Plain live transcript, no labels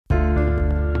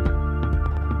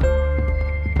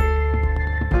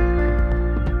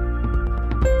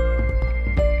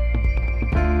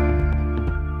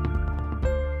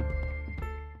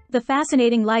The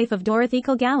Fascinating Life of Dorothy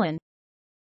Kilgallen.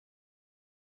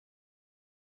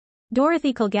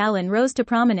 Dorothy Kilgallen rose to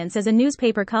prominence as a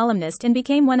newspaper columnist and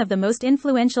became one of the most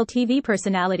influential TV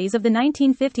personalities of the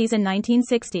 1950s and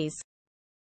 1960s.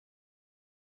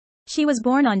 She was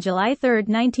born on July 3,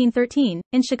 1913,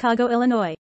 in Chicago,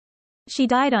 Illinois. She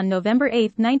died on November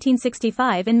 8,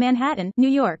 1965 in Manhattan, New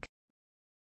York.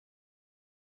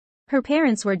 Her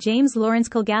parents were James Lawrence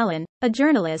Kilgallen, a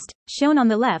journalist, shown on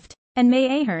the left, and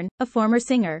May Ahern, a former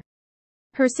singer.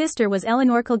 Her sister was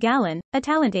Eleanor Kilgallen, a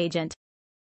talent agent.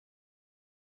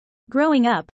 Growing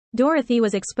up, Dorothy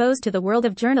was exposed to the world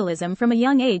of journalism from a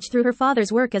young age through her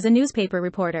father's work as a newspaper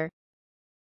reporter.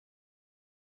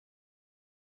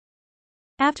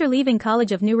 After leaving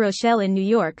College of New Rochelle in New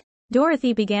York,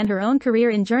 Dorothy began her own career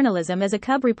in journalism as a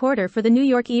cub reporter for the New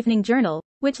York Evening Journal,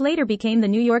 which later became the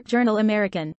New York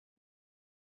Journal-American.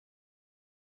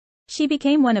 She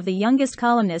became one of the youngest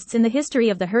columnists in the history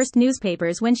of the Hearst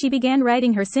newspapers when she began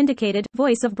writing her syndicated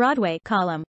Voice of Broadway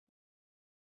column.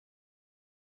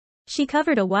 She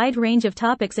covered a wide range of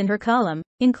topics in her column,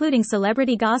 including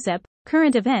celebrity gossip,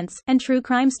 current events, and true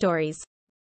crime stories.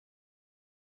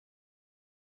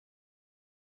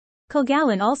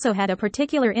 Kilgallen also had a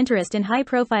particular interest in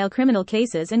high-profile criminal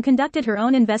cases and conducted her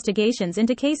own investigations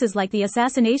into cases like the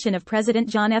assassination of President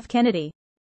John F. Kennedy.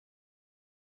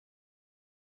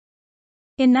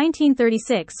 In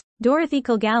 1936, Dorothy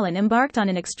Kilgallen embarked on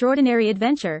an extraordinary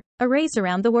adventure, a race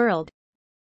around the world.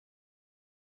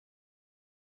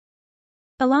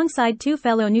 Alongside two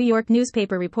fellow New York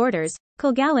newspaper reporters,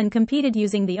 Kilgallen competed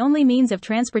using the only means of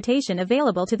transportation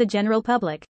available to the general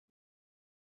public.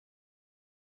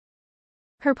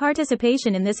 Her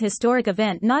participation in this historic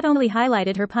event not only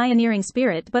highlighted her pioneering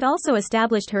spirit but also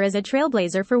established her as a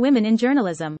trailblazer for women in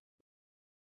journalism.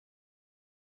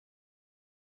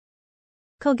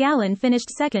 Kilgallen finished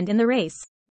second in the race.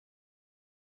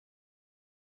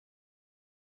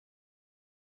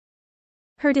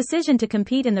 Her decision to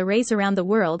compete in the race around the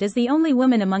world as the only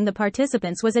woman among the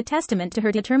participants was a testament to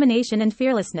her determination and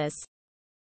fearlessness.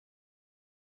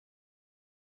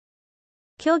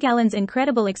 Kilgallen's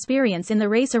incredible experience in the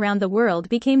race around the world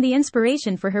became the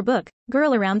inspiration for her book,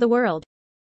 Girl Around the World.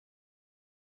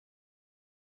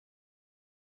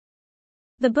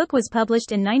 The book was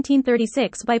published in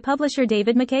 1936 by publisher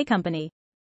David McKay Company.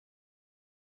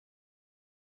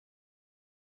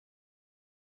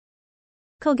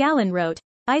 Kilgallen wrote,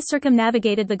 "I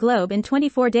circumnavigated the globe in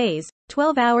 24 days,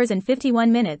 12 hours and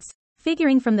 51 minutes,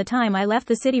 figuring from the time I left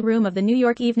the city room of the New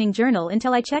York Evening Journal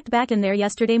until I checked back in there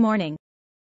yesterday morning.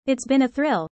 It's been a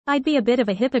thrill. I'd be a bit of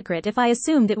a hypocrite if I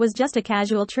assumed it was just a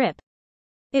casual trip.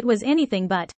 It was anything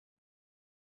but."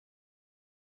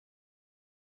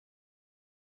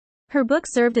 Her book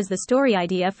served as the story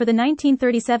idea for the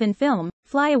 1937 film,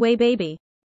 Fly Away Baby.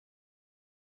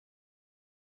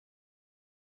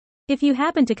 If you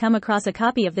happen to come across a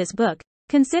copy of this book,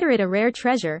 consider it a rare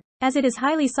treasure, as it is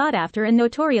highly sought after and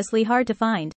notoriously hard to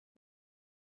find.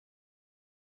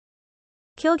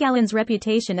 Kilgallen's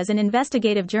reputation as an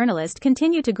investigative journalist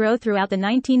continued to grow throughout the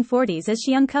 1940s as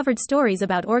she uncovered stories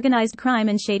about organized crime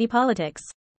and shady politics.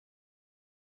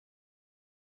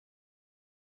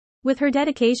 With her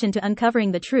dedication to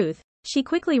uncovering the truth, she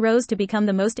quickly rose to become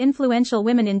the most influential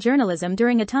woman in journalism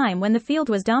during a time when the field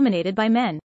was dominated by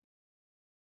men.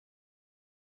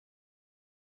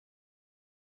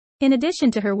 In addition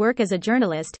to her work as a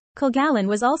journalist, Kilgallen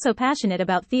was also passionate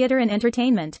about theater and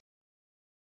entertainment.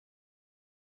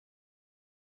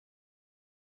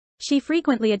 She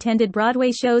frequently attended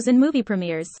Broadway shows and movie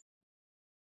premieres.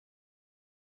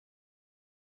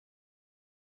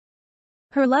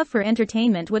 Her love for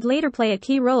entertainment would later play a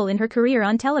key role in her career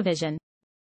on television.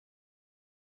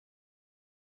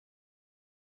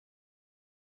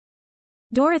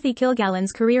 Dorothy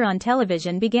Kilgallen's career on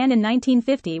television began in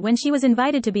 1950 when she was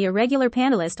invited to be a regular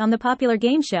panelist on the popular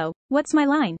game show, What's My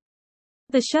Line?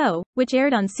 The show, which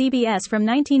aired on CBS from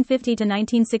 1950 to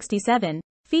 1967,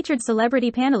 featured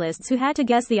celebrity panelists who had to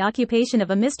guess the occupation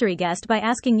of a mystery guest by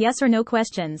asking yes or no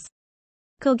questions.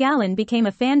 Kilgallen became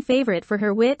a fan favorite for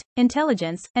her wit,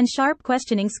 intelligence, and sharp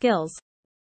questioning skills.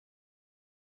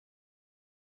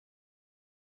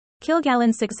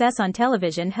 Kilgallen's success on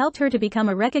television helped her to become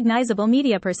a recognizable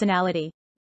media personality.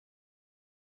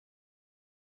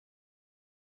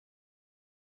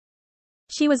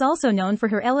 She was also known for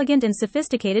her elegant and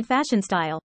sophisticated fashion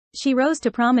style. She rose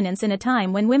to prominence in a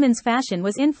time when women's fashion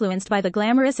was influenced by the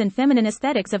glamorous and feminine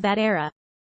aesthetics of that era.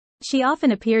 She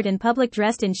often appeared in public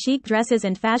dressed in chic dresses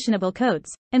and fashionable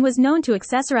coats, and was known to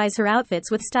accessorize her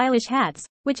outfits with stylish hats,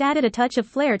 which added a touch of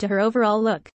flair to her overall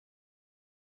look.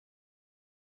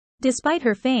 Despite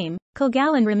her fame,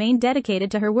 Kilgallen remained dedicated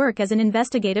to her work as an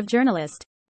investigative journalist.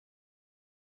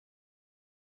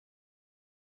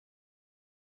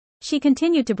 She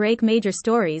continued to break major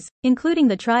stories, including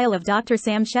the trial of Dr.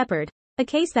 Sam Shepard, a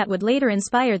case that would later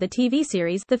inspire the TV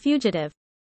series The Fugitive.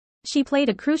 She played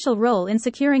a crucial role in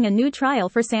securing a new trial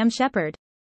for Sam Shepard.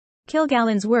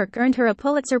 Kilgallen's work earned her a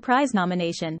Pulitzer Prize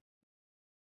nomination.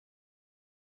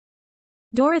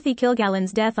 Dorothy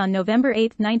Kilgallen's death on November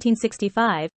 8,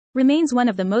 1965, remains one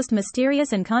of the most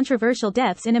mysterious and controversial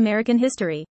deaths in American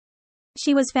history.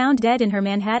 She was found dead in her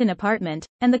Manhattan apartment,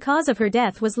 and the cause of her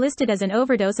death was listed as an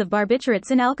overdose of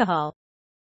barbiturates and alcohol.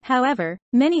 However,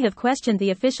 many have questioned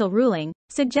the official ruling,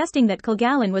 suggesting that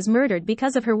Kilgallen was murdered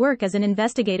because of her work as an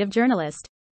investigative journalist.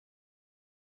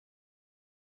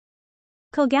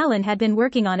 Kilgallen had been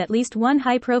working on at least one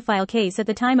high-profile case at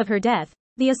the time of her death,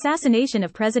 the assassination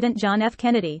of President John F.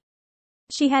 Kennedy.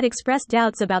 She had expressed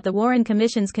doubts about the Warren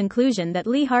Commission's conclusion that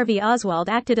Lee Harvey Oswald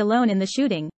acted alone in the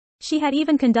shooting. She had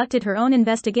even conducted her own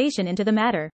investigation into the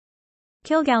matter.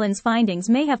 Kilgallen's findings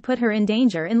may have put her in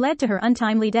danger and led to her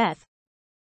untimely death.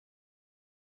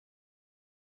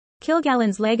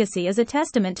 Kilgallen's legacy is a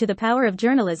testament to the power of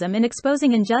journalism in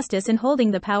exposing injustice and holding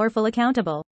the powerful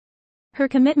accountable. Her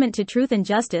commitment to truth and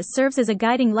justice serves as a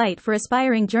guiding light for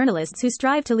aspiring journalists who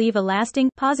strive to leave a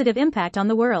lasting, positive impact on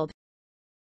the world.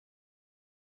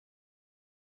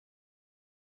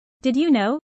 Did you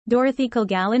know? Dorothy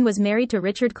Kilgallen was married to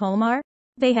Richard Colmar.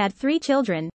 They had 3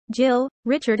 children, Jill,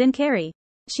 Richard and Carrie.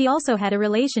 She also had a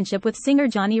relationship with singer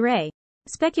Johnny Ray.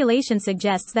 Speculation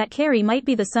suggests that Carrie might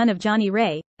be the son of Johnny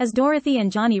Ray, as Dorothy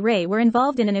and Johnny Ray were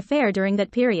involved in an affair during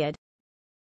that period.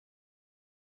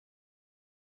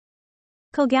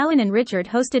 Kilgallen and Richard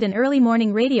hosted an early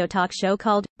morning radio talk show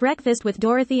called Breakfast with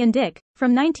Dorothy and Dick,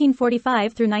 from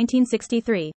 1945 through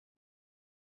 1963.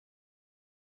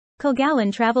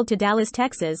 Kilgallen traveled to Dallas,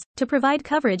 Texas, to provide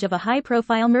coverage of a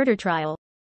high-profile murder trial.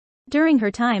 During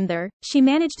her time there, she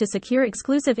managed to secure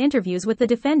exclusive interviews with the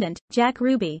defendant, Jack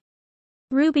Ruby.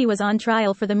 Ruby was on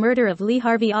trial for the murder of Lee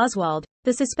Harvey Oswald,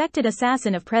 the suspected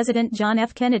assassin of President John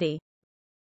F. Kennedy.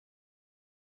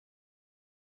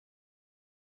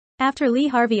 After Lee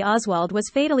Harvey Oswald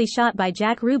was fatally shot by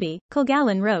Jack Ruby,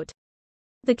 Kilgallen wrote,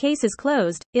 "The case is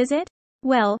closed, is it?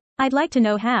 Well, I'd like to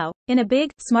know how, in a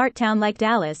big, smart town like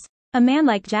Dallas, a man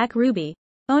like Jack Ruby,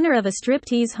 owner of a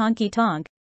striptease honky-tonk,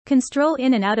 can stroll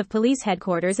in and out of police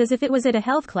headquarters as if it was at a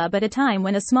health club at a time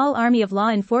when a small army of law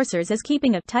enforcers is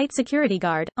keeping a tight security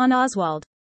guard on Oswald.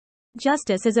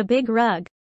 Justice is a big rug.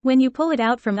 When you pull it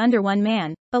out from under one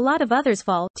man, a lot of others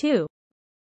fall, too."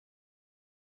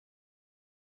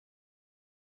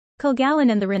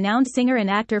 Kilgallen and the renowned singer and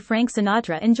actor Frank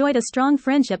Sinatra enjoyed a strong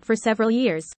friendship for several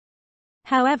years.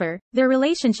 However, their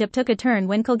relationship took a turn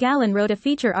when Kilgallen wrote a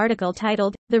feature article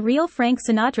titled, The Real Frank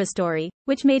Sinatra Story,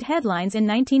 which made headlines in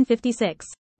 1956.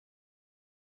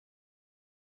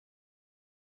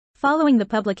 Following the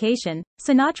publication,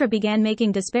 Sinatra began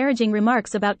making disparaging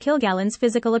remarks about Kilgallen's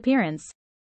physical appearance.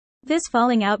 This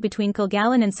falling out between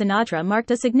Kilgallen and Sinatra marked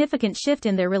a significant shift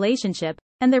in their relationship,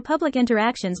 and their public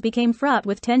interactions became fraught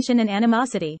with tension and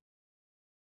animosity.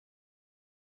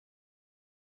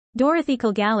 Dorothy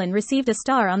Kilgallen received a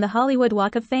star on the Hollywood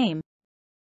Walk of Fame.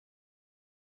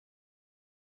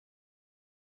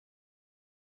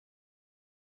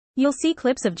 You'll see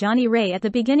clips of Johnny Ray at the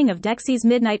beginning of Dexy's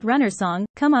Midnight Runner song,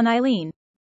 Come On Eileen.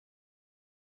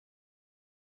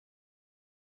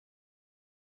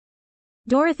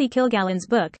 Dorothy Kilgallen's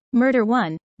book, Murder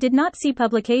 1, did not see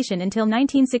publication until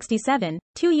 1967,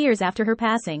 2 years after her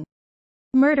passing.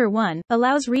 Murder 1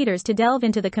 allows readers to delve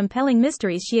into the compelling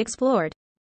mysteries she explored.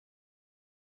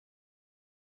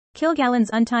 Kilgallen's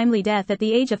untimely death at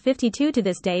the age of 52 to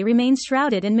this day remains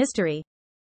shrouded in mystery.